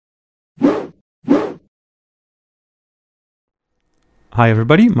Hi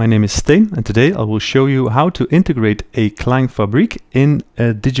everybody, my name is Stijn and today I will show you how to integrate a KLANG fabrik in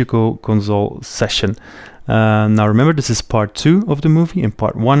a DiGiCo console session. Now remember, this is part 2 of the movie. In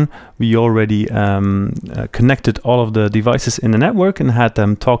part 1 we already connected all of the devices in the network and had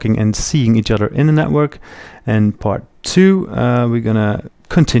them talking and seeing each other in the network. And part 2 we're gonna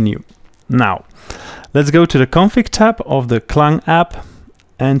continue. Now let's go to the config tab of the KLANG app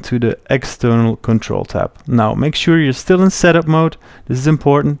and to the external control tab. Now make sure you're still in setup mode, this is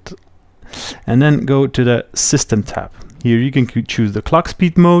important, and then go to the system tab. Here you can choose the clock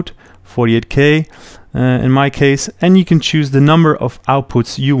speed mode, 48K in my case, and you can choose the number of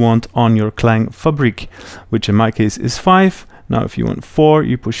outputs you want on your KLANG fabrik, which in my case is 5. Now if you want 4,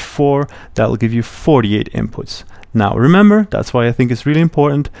 you push 4, that'll give you 48 inputs. Now remember, that's why I think it's really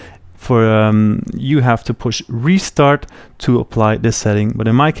important, for you have to push restart to apply this setting, but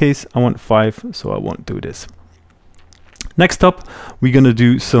in my case I want 5, so I won't do this. Next up, we're gonna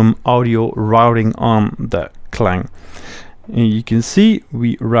do some audio routing on the KLANG. And you can see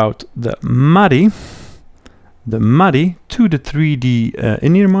we route the MADI to the 3D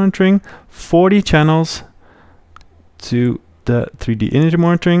in-ear monitoring, 40 channels to the 3D in-ear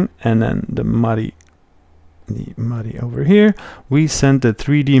monitoring, and then the MADI over here, we send the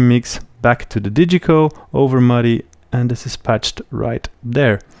 3D mix back to the DiGiCo over MADI, and this is patched right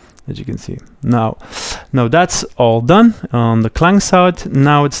there, as you can see. Now that's all done on the KLANG side.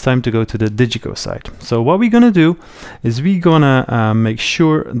 Now it's time to go to the DiGiCo side. So what we're gonna do is we're gonna make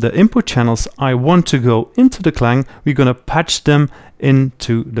sure the input channels I want to go into the KLANG, we're gonna patch them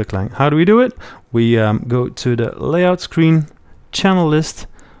into the KLANG. How do we do it? We go to the layout screen, channel list,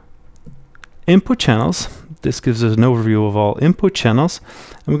 input channels. This gives us an overview of all input channels,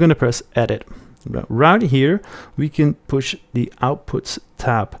 and we're going to press edit. Right here we can push the outputs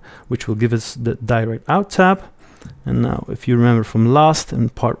tab, which will give us the direct out tab. And now if you remember from last in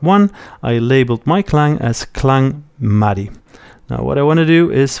part 1, I labeled my KLANG as KLANG MADI. Now what I want to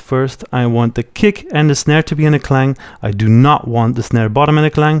do is, first I want the kick and the snare to be in a KLANG. I do not want the snare bottom in a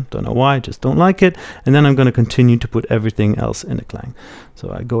KLANG, don't know why, just don't like it. And then I'm going to continue to put everything else in a KLANG.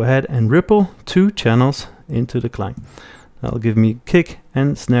 So I go ahead and ripple 2 channels into the KLANG. That'll give me kick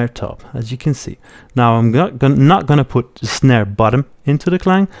and snare top, as you can see. Now I'm not going to put the snare bottom into the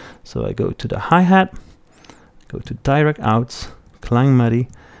KLANG, so I go to the hi-hat, go to direct outs, KLANG MADI,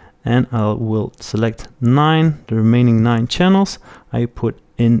 and I will select the remaining 9 channels I put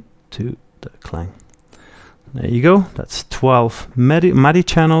into the KLANG. There you go, that's 12 MADI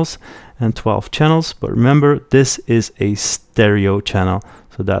channels and 12 channels, but remember this is a stereo channel,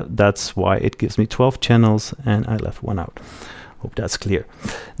 so that's why it gives me 12 channels and I left 1 out. Hope that's clear.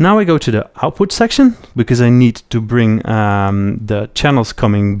 Now I go to the output section because I need to bring the channels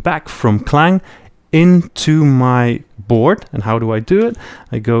coming back from KLANG into my board. And how do I do it?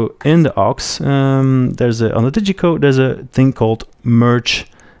 I go in the aux, on the DiGiCo there's a thing called merge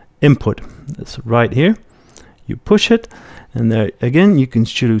input. That's right here. You push it, and there again you can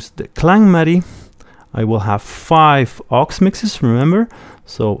choose the KLANG MADI. I will have 5 aux mixes, remember,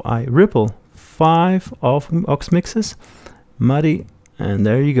 so I ripple 5 aux mixes, MADI, and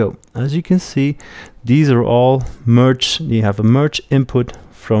there you go. As you can see, these are all merged. You have a merge input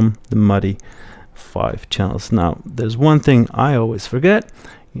from the MADI 5 channels. Now there's one thing I always forget,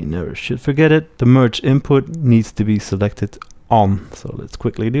 you never should forget it, the merge input needs to be selected on. So let's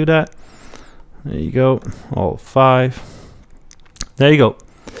quickly do that. There you go, all 5. There you go.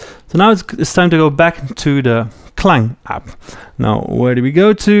 So now it's time to go back to the KLANG app. Now where do we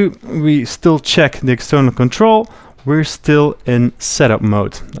go to? We still check the external control. We're still in setup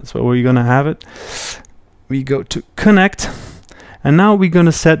mode. That's where we're gonna have it. We go to connect. And now we're going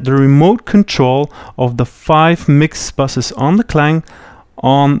to set the remote control of the 5 mix buses on the KLANG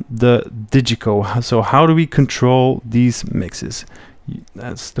on the DiGiCo. So how do we control these mixes?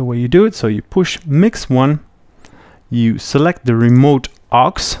 That's the way you do it. So you push mix 1, you select the remote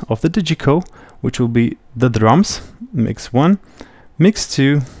aux of the DiGiCo, which will be the drums, mix 1. Mix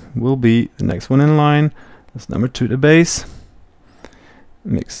 2 will be the next one in line, that's number 2, the bass.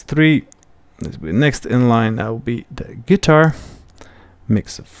 Mix 3, this will be next in line, that will be the guitar.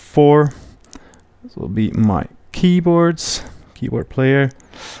 Mix 4, this will be my keyboard player,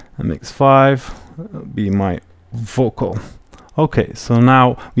 and mix 5 will be my vocal. Okay, so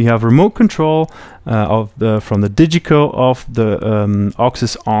now we have remote control from the DiGiCo of the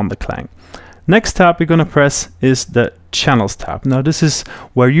auxes on the KLANG. Next tab we're going to press is the channels tab. Now this is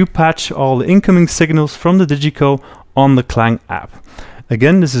where you patch all the incoming signals from the DiGiCo on the KLANG app.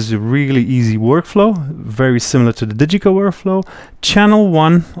 Again, this is a really easy workflow, very similar to the DiGiCo workflow. Channel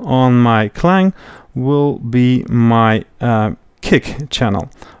 1 on my KLANG will be my kick channel.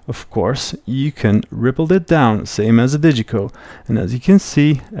 Of course, you can ripple it down, same as a DiGiCo. And as you can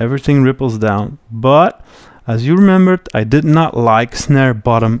see, everything ripples down. But as you remembered, I did not like snare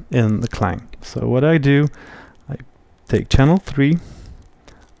bottom in the Klang. So what I do, I take channel 3,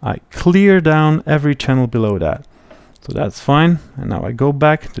 I clear down every channel below that. So that's fine. And now I go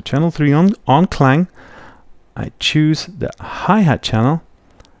back to channel 3 on Klang. I choose the hi-hat channel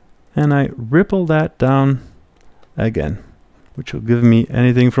and I ripple that down again, which will give me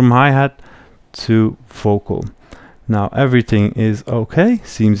anything from hi-hat to vocal. Now everything is okay,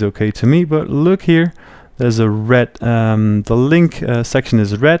 seems okay to me, but look here, there's a red, the link section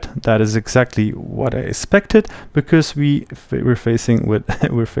is red. That is exactly what I expected, because we're facing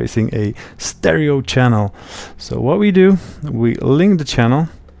a stereo channel. So what we do, we link the channel.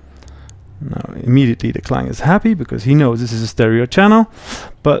 Now immediately the Klang is happy because he knows this is a stereo channel.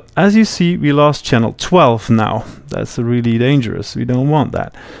 But as you see, we lost channel 12 now. That's really dangerous. We don't want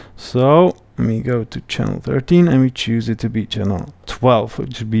that. So we go to channel 13 and we choose it to be channel 12,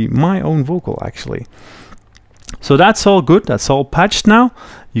 which would be my own vocal actually. So that's all good. That's all patched now.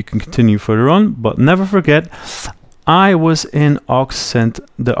 You can continue further on, but never forget, I was in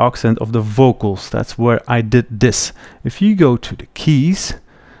the accent of the vocals. That's where I did this. If you go to the keys,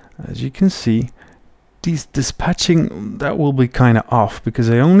 as you can see, this patching, that will be kind of off because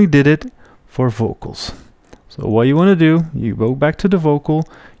I only did it for vocals. So what you want to do, you go back to the vocal,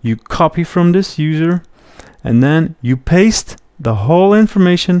 you copy from this user, and then you paste the whole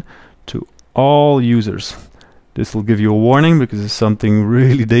information to all users. This will give you a warning because it's something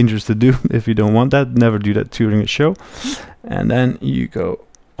really dangerous to do. If you don't want that, never do that during a show. And then you go,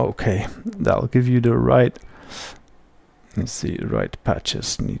 okay, that'll give you the right, let's see, right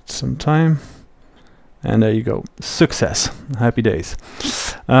patches. Need some time. And there you go, success, happy days.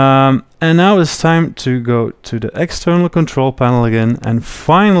 And now it's time to go to the external control panel again, and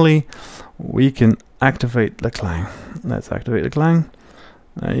finally we can activate the Klang. Let's activate the Klang.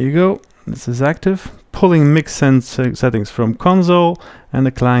 There you go, this is active, pulling mix settings from console, and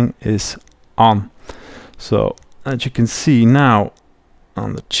the Klang is on. So as you can see now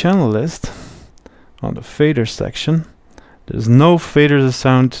on the channel list, on the fader section, there's no faders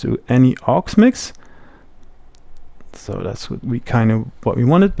assigned to any aux mix. So that's what we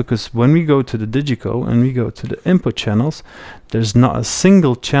wanted, because when we go to the DiGiCo and we go to the input channels, there's not a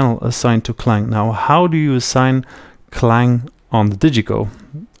single channel assigned to Klang. Now, how do you assign Klang on the DiGiCo?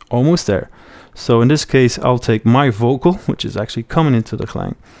 Almost there. So in this case, I'll take my vocal, which is actually coming into the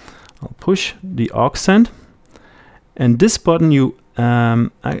Klang. I'll push the aux send, and this button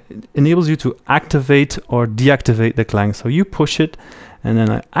enables you to activate or deactivate the Klang. So you push it, and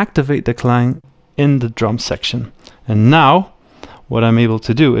then I activate the Klang in the drum section. And now what I'm able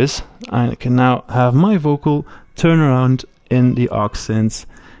to do is I can now have my vocal turn around in the aux sends,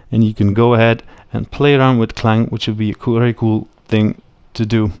 and you can go ahead and play around with Klang, which would be a very cool thing to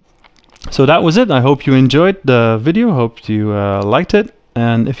do. So that was it. I hope you enjoyed the video. Hope you liked it.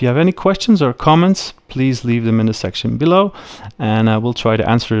 And if you have any questions or comments, please leave them in the section below, and I will try to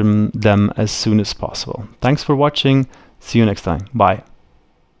answer them as soon as possible. Thanks for watching. See you next time. Bye.